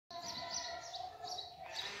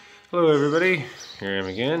Hello everybody, here I am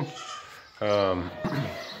again. A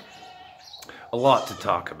lot to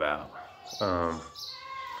talk about.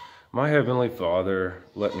 My Heavenly Father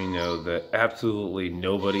let me know that absolutely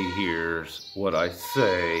nobody hears what I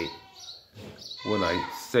say when I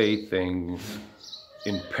say things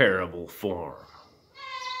in parable form.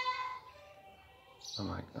 I'm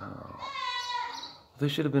like, oh, they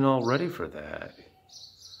should have been all ready for that.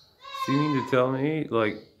 So you mean to tell me,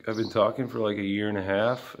 like, I've been talking for like a year and a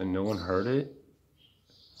half and no one heard it?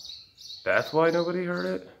 That's why nobody heard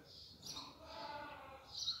it?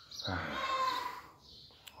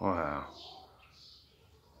 Wow.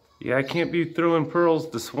 Yeah, I can't be throwing pearls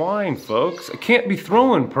to swine, folks. I can't be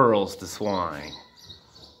throwing pearls to swine.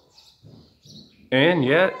 And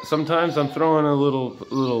yet, sometimes I'm throwing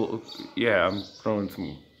I'm throwing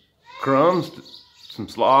some crumbs, some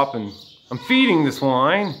slop, and I'm feeding the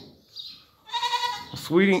swine.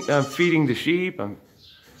 I'm feeding the sheep, I'm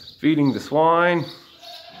feeding the swine.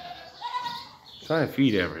 I'm trying to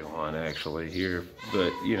feed everyone actually here,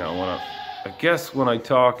 but you know, I guess when I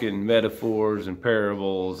talk in metaphors and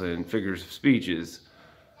parables and figures of speeches,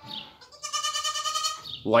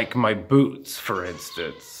 like my boots, for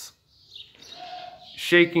instance,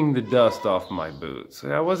 shaking the dust off my boots.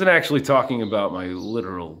 I wasn't actually talking about my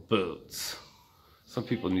literal boots. Some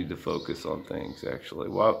people need to focus on things actually.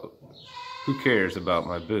 Who cares about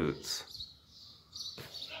my boots?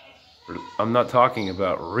 I'm not talking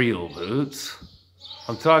about real boots.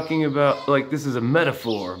 I'm talking about, like, this is a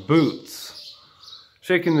metaphor, boots.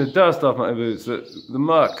 Shaking the dust off my boots, the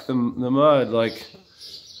muck, the mud, like,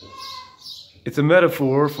 it's a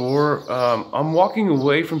metaphor for, I'm walking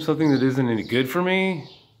away from something that isn't any good for me.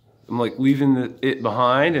 I'm like leaving it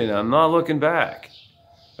behind and I'm not looking back,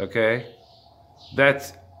 okay?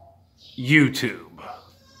 That's YouTube.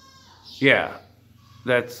 Yeah,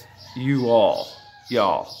 that's you all,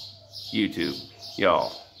 y'all, YouTube,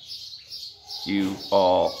 y'all, you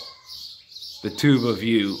all, the tube of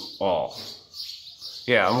you all.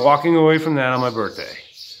 Yeah, I'm walking away from that on my birthday.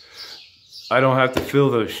 I don't have to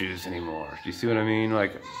fill those shoes anymore. Do you see what I mean?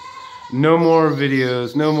 Like, no more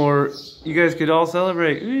videos, no more, you guys could all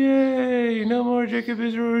celebrate. Yay, no more Jacob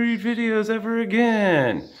Israel Reed videos ever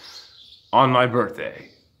again on my birthday.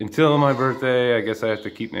 Until my birthday, I guess I have to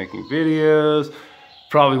keep making videos.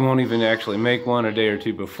 Probably won't even actually make one a day or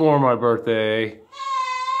two before my birthday,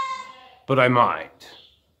 but I might.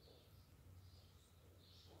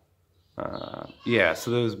 Yeah, so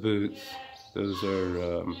those boots, those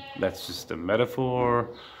are, that's just a metaphor,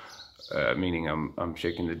 meaning I'm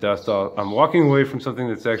shaking the dust off. I'm walking away from something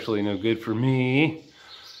that's actually no good for me,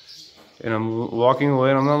 and I'm walking away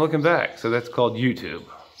and I'm not looking back. So that's called YouTube.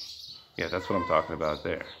 Yeah, that's what I'm talking about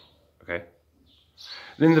there, okay?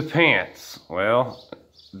 Then the pants, well,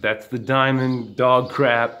 that's the diamond dog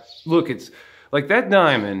crap. Look, it's like that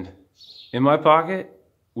diamond in my pocket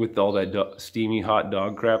with all that steamy hot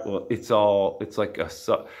dog crap. Well, it's like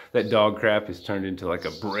that dog crap is turned into like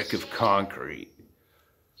a brick of concrete.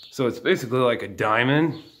 So it's basically like a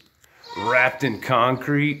diamond wrapped in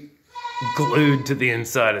concrete, glued to the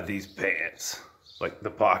inside of these pants, like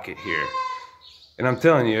the pocket here. And I'm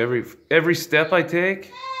telling you, every step I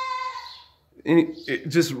take, it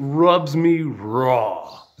just rubs me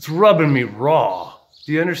raw. It's rubbing me raw.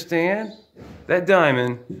 Do you understand? That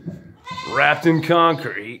diamond, wrapped in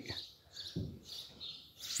concrete,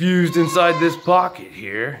 fused inside this pocket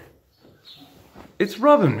here, it's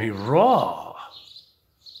rubbing me raw.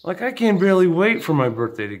 Like, I can barely wait for my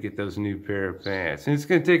birthday to get those new pair of pants. And it's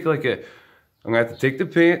gonna take like I'm gonna have to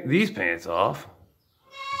take these pants off,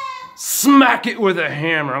 smack it with a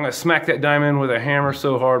hammer. I'm gonna smack that diamond with a hammer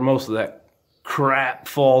so hard most of that crap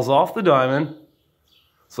falls off the diamond,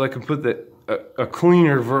 so I can put a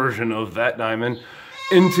cleaner version of that diamond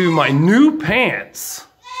into my new pants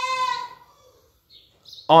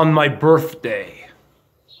on my birthday.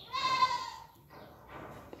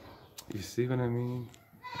 You see what I mean?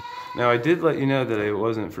 Now, I did let you know that I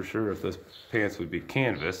wasn't for sure if those pants would be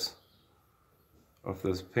canvas or if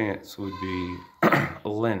those pants would be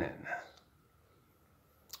linen.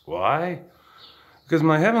 Why? Because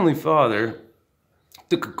my Heavenly Father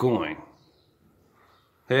took a coin.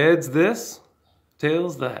 Heads this,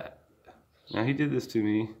 tails that. Now, he did this to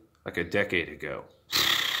me like a decade ago.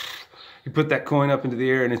 He put that coin up into the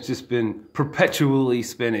air and it's just been perpetually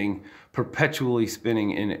spinning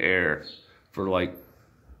in air for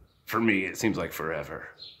me, it seems like forever.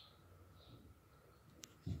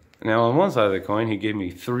 Now, on one side of the coin, he gave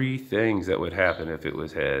me 3 things that would happen if it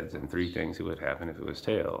was heads and 3 things that would happen if it was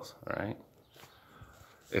tails, all right?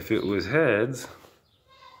 If it was heads,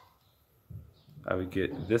 I would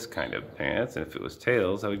get this kind of pants, and if it was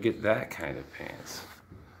tails, I would get that kind of pants.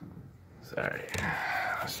 Sorry,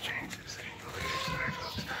 let's change this angle here. Sorry,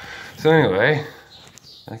 folks. So anyway,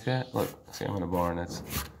 like that. Look, see, I'm in a barn. That's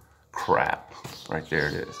crap. Right there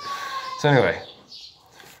it is. So anyway,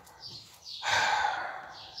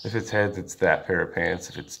 if it's heads, it's that pair of pants.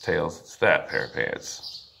 If it's tails, it's that pair of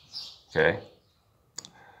pants. Okay?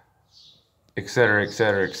 Etc.,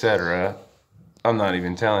 etc., etc. I'm not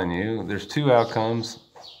even telling you. There's two outcomes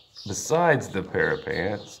besides the pair of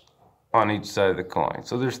pants on each side of the coin.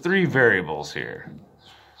 So there's three variables here.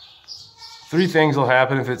 Three things will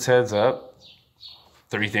happen if it's heads up.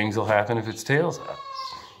 Three things will happen if it's tails up.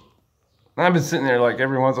 And I've been sitting there like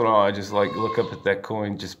every once in a while, I just like look up at that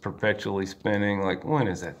coin just perpetually spinning, like, when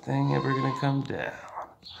is that thing ever gonna come down?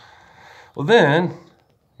 Well then,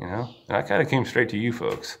 you know, and I kind of came straight to you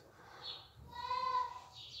folks.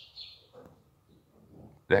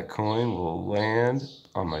 That coin will land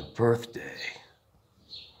on my birthday.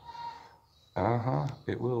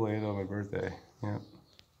 It will land on my birthday, yeah.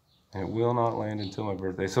 And it will not land until my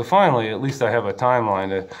birthday. So finally, at least I have a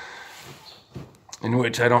timeline in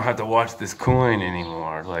which I don't have to watch this coin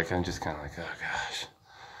anymore. Like, I'm just kind of like, oh gosh,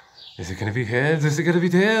 is it gonna be heads? Is it gonna be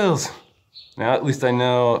tails? Now at least I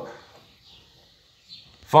know,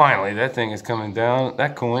 finally, that thing is coming down,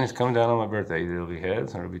 that coin is coming down on my birthday. Either it'll be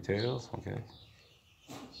heads or it'll be tails, okay.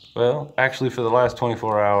 Well, actually for the last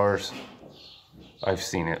 24 hours, I've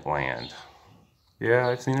seen it land. Yeah,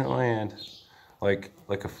 I've seen it land. Like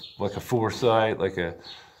a foresight,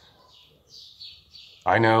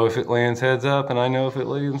 I know if it lands heads up, and I know if it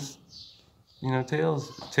lands, you know, tails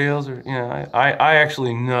or, you know, I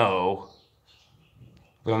actually know,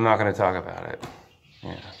 but I'm not going to talk about it.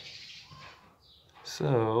 Yeah.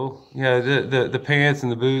 So, yeah, the pants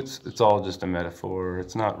and the boots, it's all just a metaphor.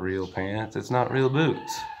 It's not real pants. It's not real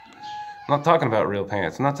boots. I'm not talking about real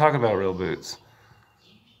pants. I'm not talking about real boots.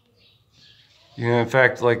 You know, in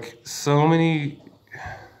fact, like so many,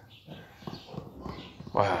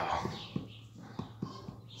 wow.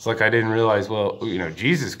 It's like I didn't realize, well, you know,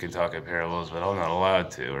 Jesus could talk in parables, but I'm not allowed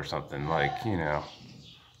to, or something. Like, you know,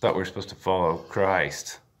 thought we were supposed to follow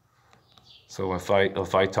Christ. So if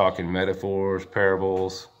I talk in metaphors,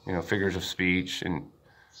 parables, you know, figures of speech, and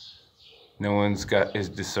no one's is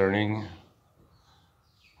discerning,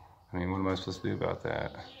 I mean, what am I supposed to do about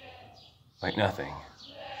that? Like nothing.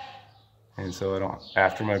 And so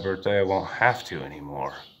after my birthday, I won't have to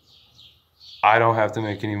anymore. I don't have to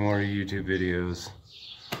make any more YouTube videos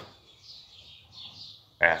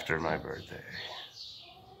after my birthday.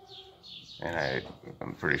 And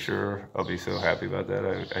I'm pretty sure I'll be so happy about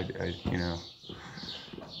that. You know,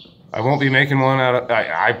 I won't be making one out of,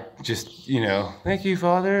 I just, you know, thank you,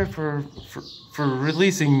 Father, for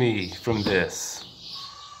releasing me from this.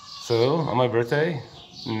 So on my birthday,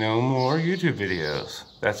 no more YouTube videos.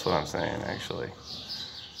 That's what I'm saying, actually.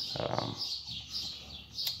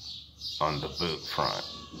 On the boot front.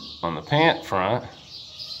 On the pant front,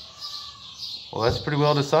 well, that's pretty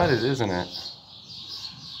well decided, isn't it?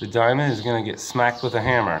 The diamond is going to get smacked with a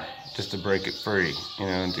hammer just to break it free, you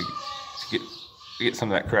know, and to get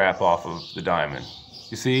some of that crap off of the diamond.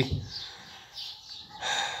 You see?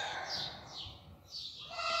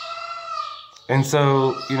 And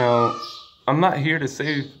so, you know, I'm not here to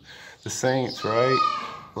save the saints, right?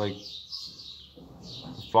 Like,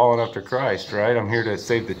 following after Christ, right? I'm here to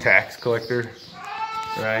save the tax collector,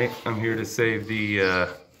 right? I'm here to save the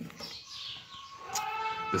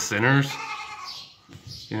sinners,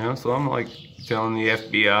 you know? So I'm like telling the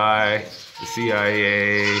FBI, the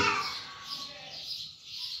CIA,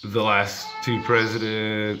 the last two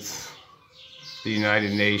presidents, the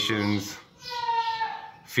United Nations,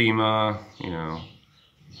 FEMA, you know,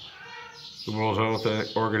 the World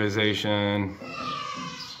Health Organization,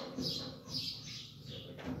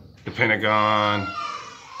 the Pentagon,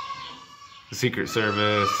 the Secret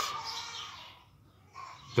Service,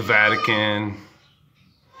 the Vatican,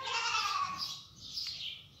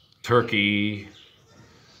 Turkey,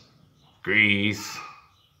 Greece,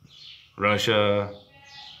 Russia,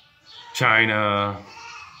 China,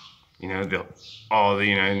 you know, all the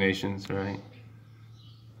United Nations, right?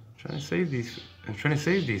 I'm trying to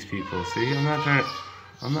save these people. See,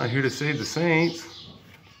 I'm not here to save the saints.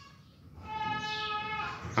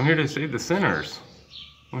 I'm here to save the sinners.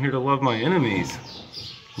 I'm here to love my enemies.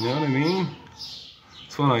 You know what I mean?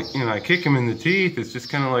 So when I kick them in the teeth, it's just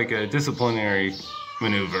kind of like a disciplinary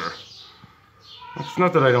maneuver. It's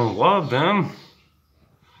not that I don't love them.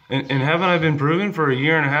 And haven't I been proven for a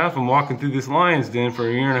year and a half? I'm walking through this lion's den for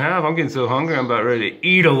a year and a half. I'm getting so hungry, I'm about ready to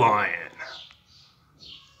eat a lion.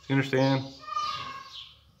 You understand?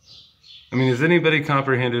 I mean, has anybody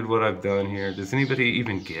comprehended what I've done here? Does anybody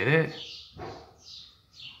even get it?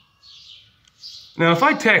 Now, if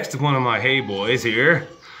I text one of my hey boys here,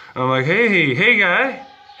 I'm like, hey guy,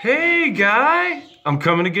 I'm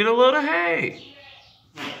coming to get a load of hay.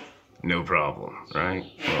 No problem, right?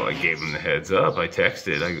 Well, I gave him the heads up. I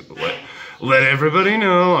texted, I let everybody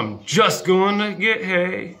know I'm just going to get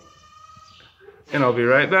hay. And I'll be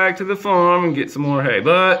right back to the farm and get some more hay.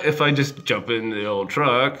 But if I just jump in the old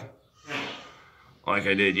truck, like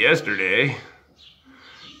I did yesterday,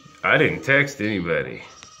 I didn't text anybody.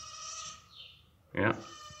 Yeah.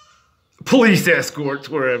 Police escorts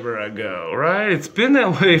wherever I go, right? It's been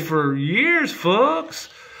that way for years, folks.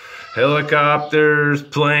 Helicopters,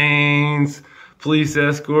 planes, police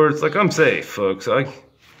escorts. Like, I'm safe, folks. I'm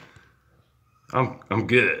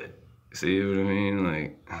good. See what I mean?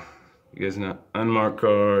 Like, you guys know, unmarked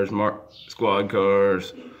cars, marked squad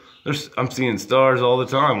cars. I'm seeing stars all the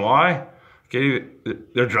time. Why? Okay,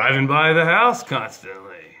 they're driving by the house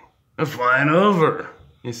constantly. They're flying over.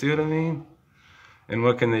 You see what I mean? And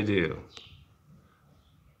what can they do?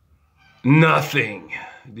 Nothing.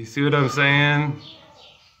 Do you see what I'm saying?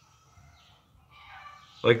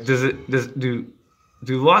 Like, do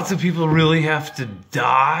lots of people really have to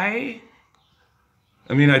die?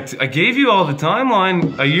 I mean, I gave you all the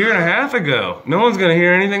timeline a year and a half ago. No one's gonna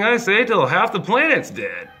hear anything I say till half the planet's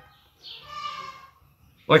dead.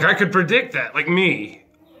 Like, I could predict that, like me.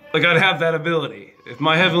 Like, I'd have that ability. If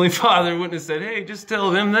my Heavenly Father wouldn't have said, hey, just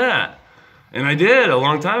tell them that. And I did a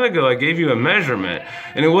long time ago. I gave you a measurement,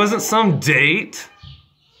 and it wasn't some date.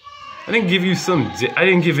 I didn't give you I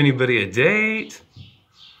didn't give anybody a date.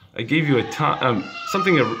 I gave you a time,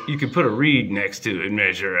 something you could put a read next to and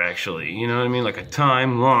measure, actually. You know what I mean? Like a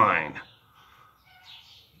timeline.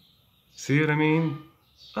 See what I mean?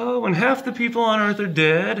 Oh, when half the people on Earth are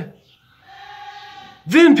dead,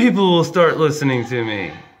 then people will start listening to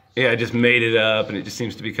me. Yeah, I just made it up, and it just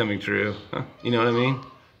seems to be coming true. Huh? You know what I mean?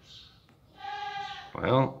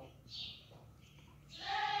 Well,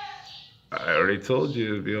 I already told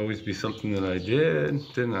you it'd always be something that I did,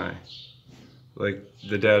 didn't I? Like,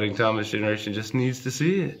 the doubting Thomas generation just needs to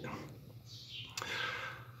see it.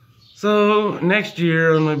 So, next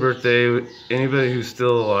year on my birthday, anybody who's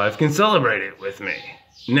still alive can celebrate it with me.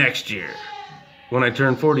 Next year, when I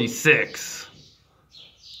turn 46.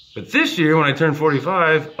 But this year, when I turn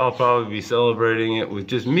 45, I'll probably be celebrating it with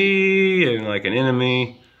just me and like an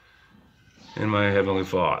enemy and my Heavenly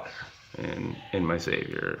Father and my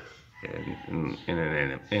Savior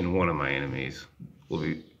and one of my enemies will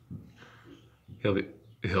be.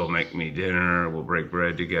 He'll make me dinner, we'll break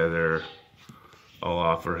bread together, I'll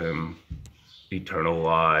offer him eternal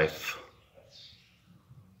life,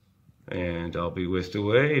 and I'll be whisked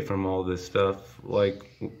away from all this stuff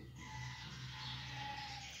like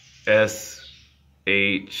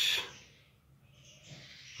S-H,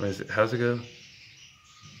 what is it, how's it go?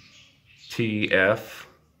 T-F.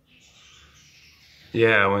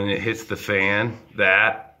 Yeah, when it hits the fan,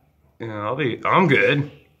 that, you know, I'm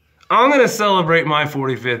good. I'm gonna celebrate my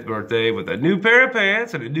 45th birthday with a new pair of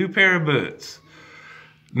pants and a new pair of boots.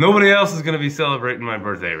 Nobody else is gonna be celebrating my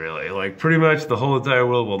birthday, really. Like, pretty much the whole entire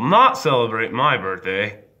world will not celebrate my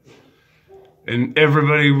birthday, and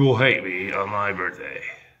everybody will hate me on my birthday.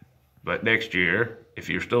 But next year, if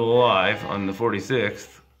you're still alive on the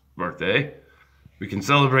 46th birthday, we can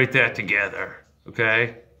celebrate that together,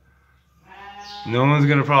 okay? No one's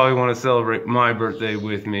gonna probably wanna celebrate my birthday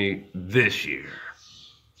with me this year.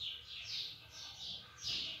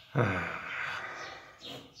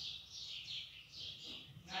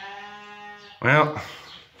 Well,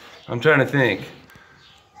 I'm trying to think.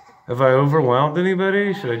 Have I overwhelmed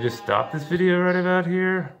anybody? Should I just stop this video right about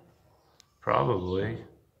here? Probably.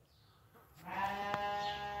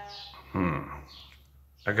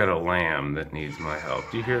 I got a lamb that needs my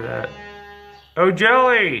help. Do you hear that? Oh,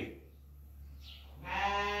 Jelly!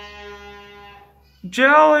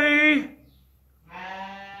 Jelly!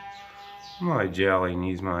 My Jelly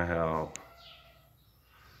needs my help.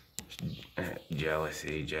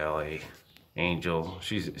 Jealousy, Jelly. Angel,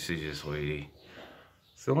 she's a sweetie.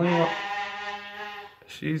 Selena,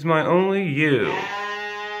 she's my only you.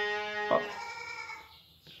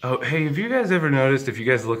 Oh, hey, have you guys ever noticed, if you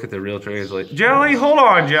guys look at the real translate, Jelly, hold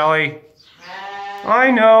on, Jelly.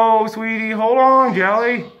 I know, sweetie, hold on,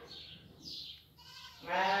 Jelly.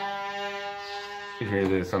 You hear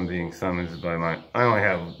this, I'm being summoned by I only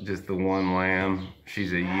have just the one lamb.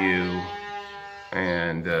 She's a ewe.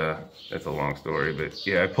 And that's a long story, but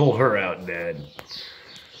yeah, I pulled her out dead.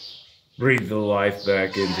 Breathed the life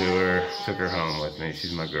back into her, took her home with me.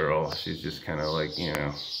 She's my girl. She's just kind of like, you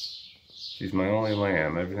know, She's my only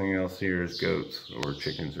lamb. Everything else here is goats or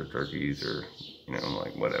chickens or turkeys or,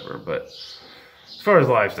 like whatever. But as far as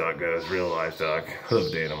livestock goes, real livestock,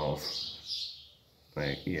 hoofed animals,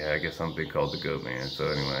 like, yeah, I guess I'm big called the goat man. So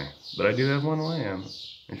anyway, but I do have one lamb,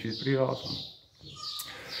 and she's pretty awesome.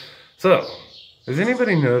 So, has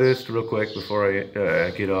anybody noticed, real quick before I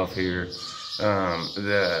get off here,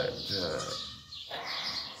 that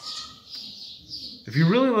if you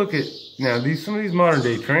really look at now some of these modern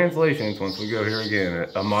day translations, once we go here again,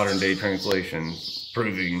 a modern day translation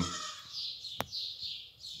proving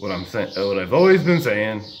what I'm saying, what I've always been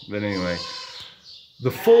saying, but anyway,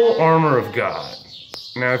 the full armor of God.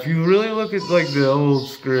 Now, if you really look at like the old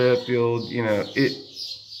script, the old,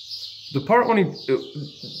 the part when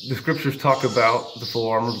the scriptures talk about the full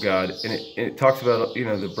armor of God, and it talks about,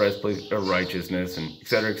 the breastplate of righteousness and et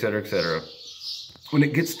cetera, et cetera, et cetera. When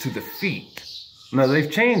it gets to the feet, now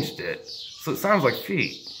they've changed it, so it sounds like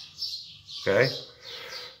feet, okay?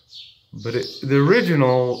 But the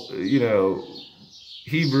original,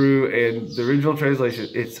 Hebrew and the original translation,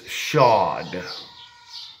 it's shod.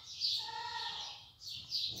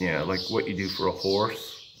 Yeah, like what you do for a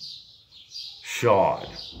horse. Shod.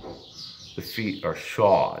 The feet are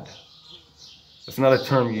shod. It's not a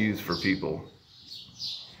term used for people.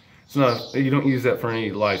 It's not. You don't use that for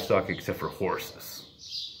any livestock except for horses.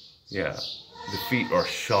 Yeah, the feet are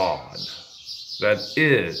shod. That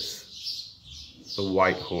is the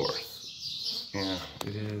white horse. Yeah,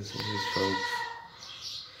 it is, folks.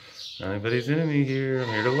 Not anybody's enemy here. I'm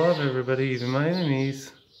here to love everybody, even my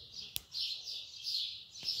enemies.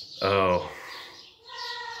 Oh.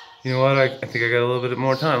 You know what? I think I got a little bit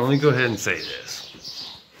more time. Let me go ahead and say this.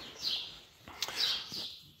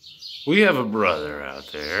 We have a brother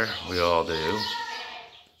out there, we all do,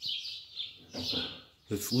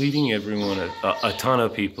 that's leading everyone, a ton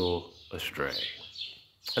of people astray.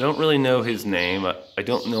 I don't really know his name. I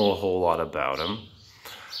don't know a whole lot about him.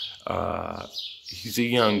 He's a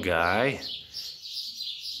young guy.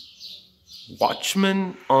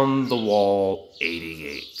 Watchman on the Wall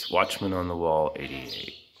 88. Watchman on the Wall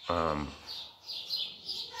 88.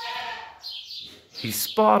 He's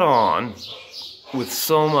spot on with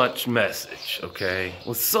so much message, okay?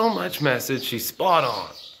 With so much message, he's spot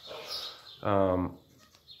on.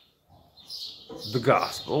 The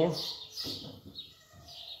gospel,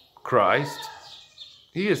 Christ,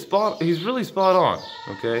 he's really spot on,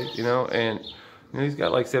 okay? And he's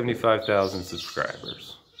got like 75,000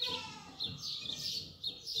 subscribers.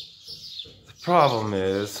 The problem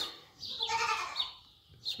is,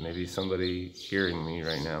 maybe somebody hearing me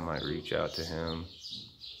right now might reach out to him.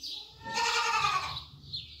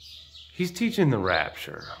 He's teaching the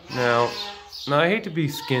rapture. Now I hate to be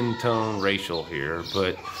skin tone racial here,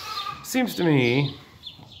 but it seems to me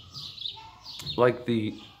like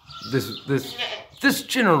this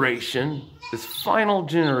generation, this final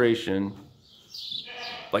generation,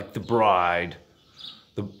 like the bride,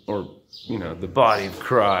 the body of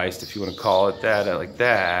Christ, if you want to call it that, like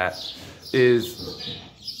that, is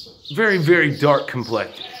very, very dark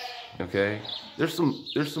complected, okay? There's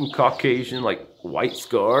some Caucasian, like, white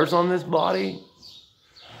scars on this body.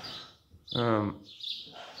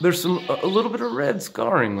 There's a little bit of red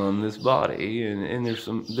scarring on this body, and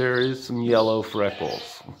there is some yellow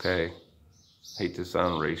freckles, okay? Hate to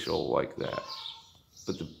sound racial like that,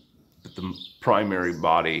 but the primary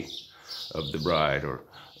body of the bride, or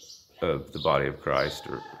of the body of Christ,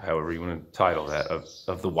 or however you want to title that,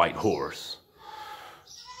 of the white horse,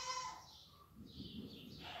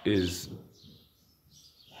 is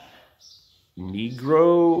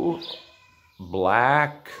Negro,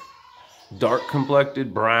 black, dark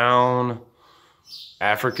complected, brown,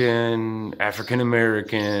 African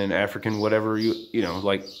American, African whatever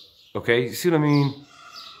like, okay, you see what I mean?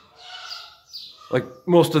 Like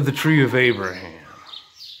most of the tree of Abraham.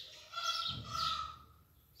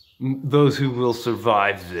 Those who will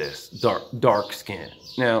survive this, dark skin.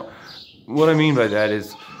 Now, what I mean by that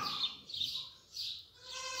is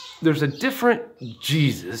there's a different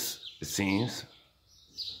Jesus, it seems,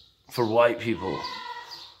 for white people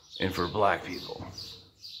and for black people.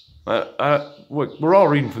 We're all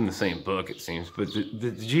reading from the same book, it seems, but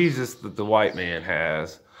the Jesus that the white man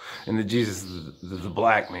has and the Jesus that the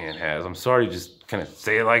black man has, I'm sorry to just kind of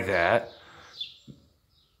say it like that,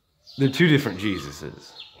 they're two different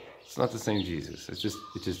Jesuses. It's not the same Jesus. It just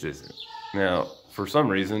isn't. Now, for some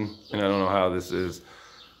reason, and I don't know how this is,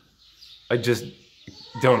 I just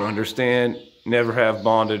don't understand, never have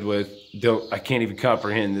bonded with, I can't even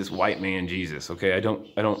comprehend this white man Jesus, okay? I don't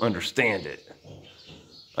understand it.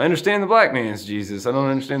 I understand the black man's Jesus. I don't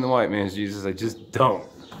understand the white man's Jesus. I just don't.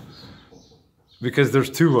 Because there's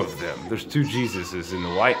two of them. There's two Jesuses in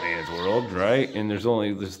the white man's world, right? And there's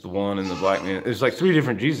only just the one in the black man. There's like 3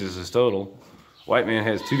 different Jesuses total. White man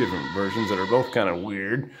has 2 different versions that are both kind of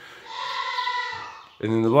weird.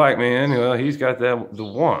 And then the black man, well, he's got the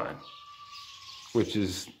one, which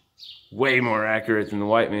is way more accurate than the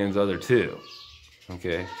white man's other 2.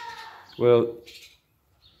 Okay. Well,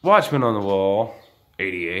 Watchman on the Wall,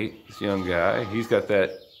 88, this young guy, he's got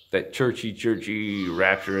that churchy,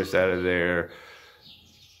 rapturous out of there.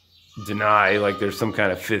 Deny like there's some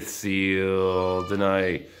kind of 5th seal.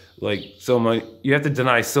 Deny like so many. You have to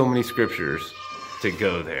deny so many scriptures to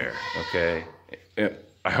go there. Okay.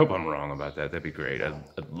 I hope I'm wrong about that. That'd be great.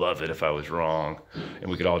 I'd love it if I was wrong, and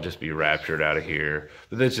we could all just be raptured out of here.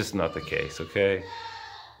 But that's just not the case. Okay.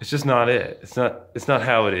 It's just not it. It's not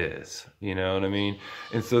how it is. You know what I mean?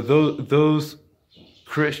 And so those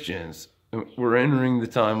Christians, we're entering the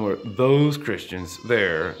time where those Christians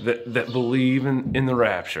there that believe in the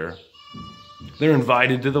rapture, they're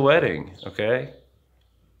invited to the wedding. Okay,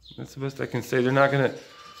 that's the best I can say. They're not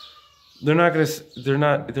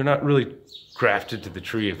really grafted to the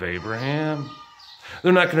tree of Abraham.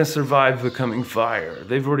 They're not going to survive the coming fire.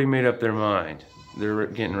 They've already made up their mind. They're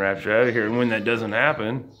getting raptured out of here, and when that doesn't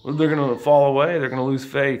happen, well, they're going to fall away. They're going to lose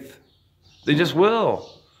faith. They just will.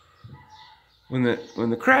 When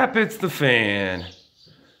the crap hits the fan,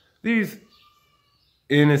 these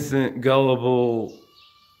innocent, gullible,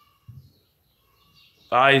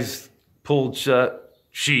 eyes pulled shut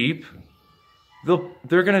sheep,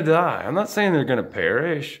 they're going to die. I'm not saying they're going to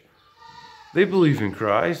perish. They believe in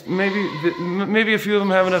Christ. Maybe a few of them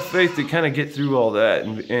have enough faith to kind of get through all that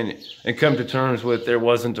and come to terms with there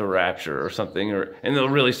wasn't a rapture or something, and they'll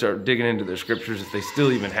really start digging into their scriptures if they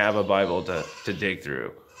still even have a Bible to dig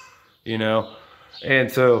through, you know.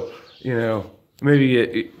 And so, you know,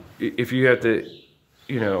 maybe if you have to,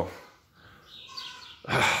 you know,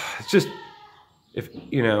 it's just, if,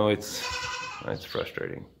 you know, it's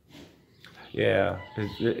frustrating. Yeah,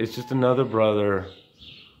 it's just another brother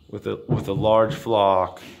with a large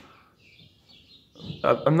flock.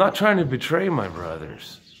 I'm not trying to betray my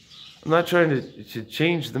brothers. I'm not trying to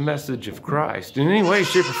change the message of Christ in any way,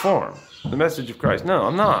 shape, or form. The message of Christ. No,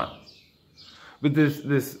 I'm not. But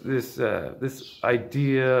this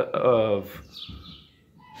idea of,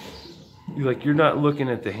 like, you're not looking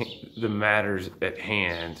at the matters at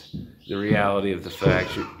hand, the reality of the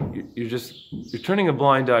facts. You're turning a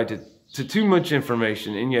blind eye to too much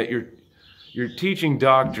information, and yet you're teaching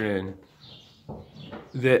doctrine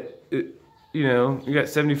that, you know, you got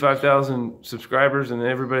 75,000 subscribers, and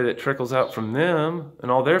everybody that trickles out from them and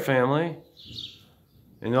all their family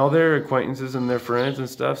and all their acquaintances and their friends and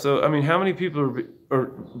stuff. So, I mean, how many people are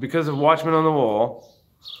because of Watchmen on the Wall,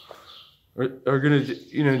 are going to,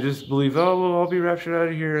 you know, just believe, oh, well, I'll be raptured out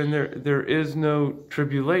of here, and there is no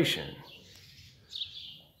tribulation.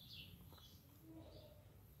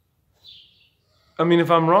 I mean,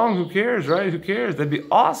 if I'm wrong, who cares, right? Who cares? That'd be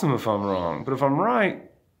awesome if I'm wrong. But if I'm right,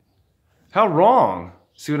 how wrong?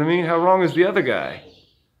 See what I mean? How wrong is the other guy?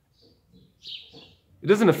 It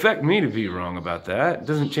doesn't affect me to be wrong about that. It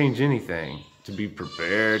doesn't change anything. To be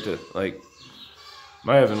prepared to, like,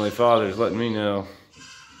 my Heavenly Father is letting me know,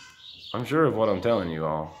 I'm sure of what I'm telling you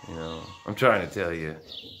all, you know. I'm trying to tell you.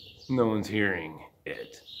 No one's hearing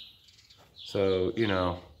it. So, you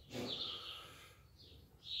know,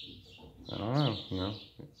 I don't know, you know.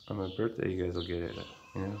 On my birthday, you guys will get it,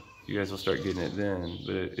 you know. You guys will start getting it then,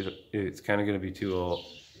 but it's kind of going to be too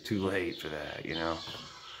late for that, you know.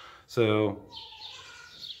 So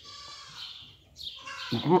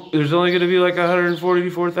there's only going to be like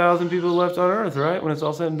 144,000 people left on Earth, right? When it's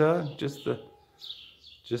all said and done, just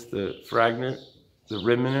the fragment, the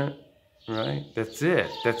remnant, right? That's it.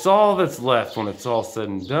 That's all that's left when it's all said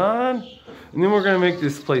and done. And then we're going to make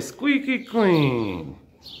this place squeaky clean.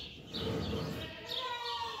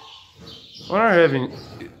 On our heaven,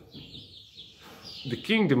 the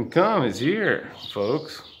kingdom come is here,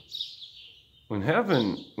 folks. When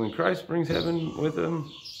Christ brings heaven with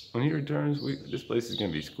him, when he returns, this place is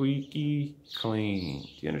going to be squeaky clean. Do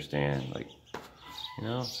you understand? Like, you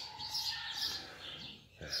know?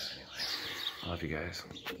 Anyway, I love you guys.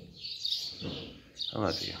 I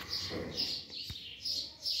love you.